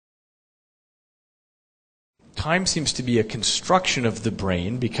Time seems to be a construction of the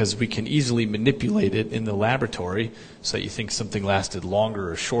brain because we can easily manipulate it in the laboratory so that you think something lasted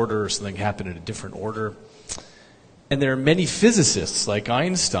longer or shorter or something happened in a different order. And there are many physicists like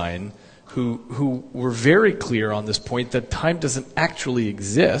Einstein who were very clear on this point that time doesn't actually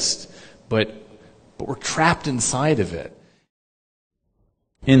exist, but we're trapped inside of it.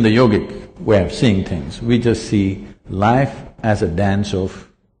 In the yogic way of seeing things, we just see life as a dance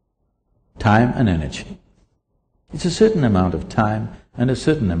of time and energy. It's a certain amount of time and a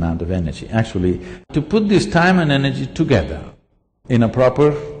certain amount of energy. Actually, to put this time and energy together in a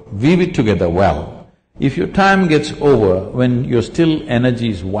proper, weave it together well. If your time gets over when your still energy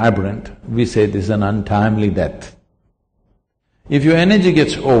is vibrant, we say this is an untimely death. If your energy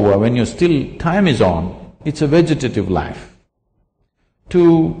gets over when your still time is on, it's a vegetative life.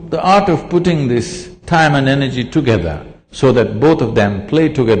 To the art of putting this time and energy together so that both of them play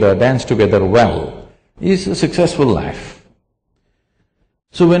together, dance together well, is a successful life.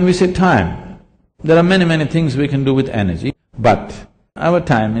 So when we say time, there are many things we can do with energy, but our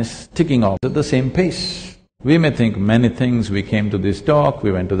time is ticking off at the same pace. We may think many things, we came to this talk,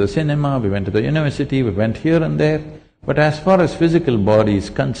 we went to the cinema, we went to the university, we went here and there, but as far as physical body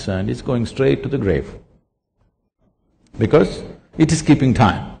is concerned, it's going straight to the grave. Because it is keeping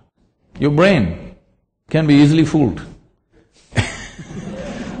time. Your brain can be easily fooled.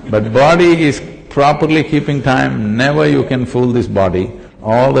 But body is properly keeping time, never you can fool this body,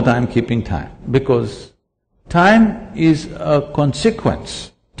 all the time keeping time. Because time is a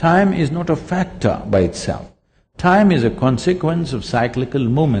consequence, time is not a factor by itself. Time is a consequence of cyclical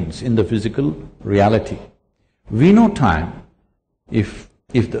movements in the physical reality. We know time. If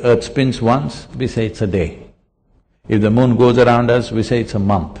the earth spins once, we say it's a day. If the moon goes around us, we say it's a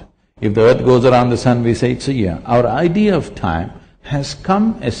month. If the earth goes around the sun, we say it's a year. Our idea of time has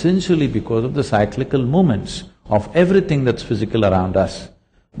come essentially because of the cyclical movements of everything that's physical around us.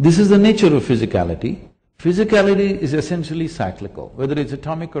 This is the nature of physicality. Physicality is essentially cyclical, whether it's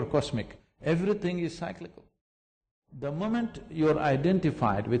atomic or cosmic, everything is cyclical. The moment you're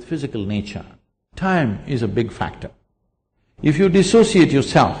identified with physical nature, time is a big factor. If you dissociate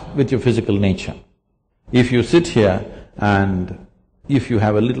yourself with your physical nature, if you sit here and if you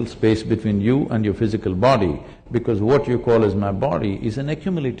have a little space between you and your physical body, because what you call as my body is an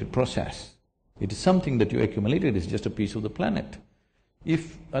accumulated process. It is something that you accumulated, it's just a piece of the planet.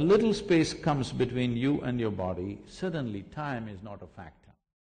 If a little space comes between you and your body, suddenly time is not a factor.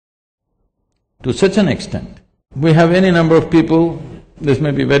 To such an extent, we have any number of people, this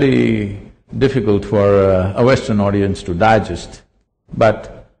may be very difficult for a Western audience to digest,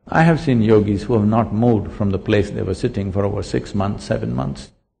 but I have seen yogis who have not moved from the place they were sitting for over 6 months, 7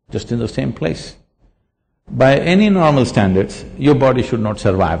 months, just in the same place. By any normal standards, your body should not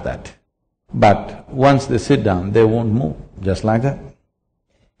survive that. But once they sit down, they won't move, just like that,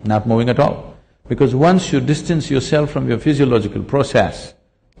 not moving at all. Because once you distance yourself from your physiological process,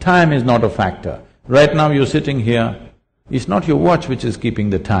 time is not a factor. Right now you're sitting here, it's not your watch which is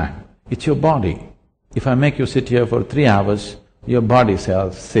keeping the time, it's your body. If I make you sit here for 3 hours, your body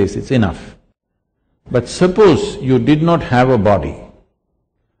says it's enough. But suppose you did not have a body,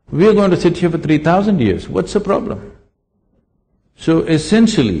 we are going to sit here for 3,000 years, what's the problem? So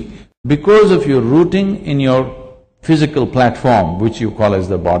essentially, because of your rooting in your physical platform, which you call as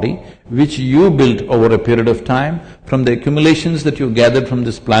the body, which you built over a period of time from the accumulations that you gathered from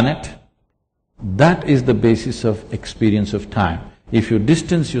this planet, that is the basis of experience of time. If you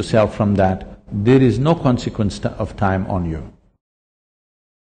distance yourself from that, there is no consequence of time on you.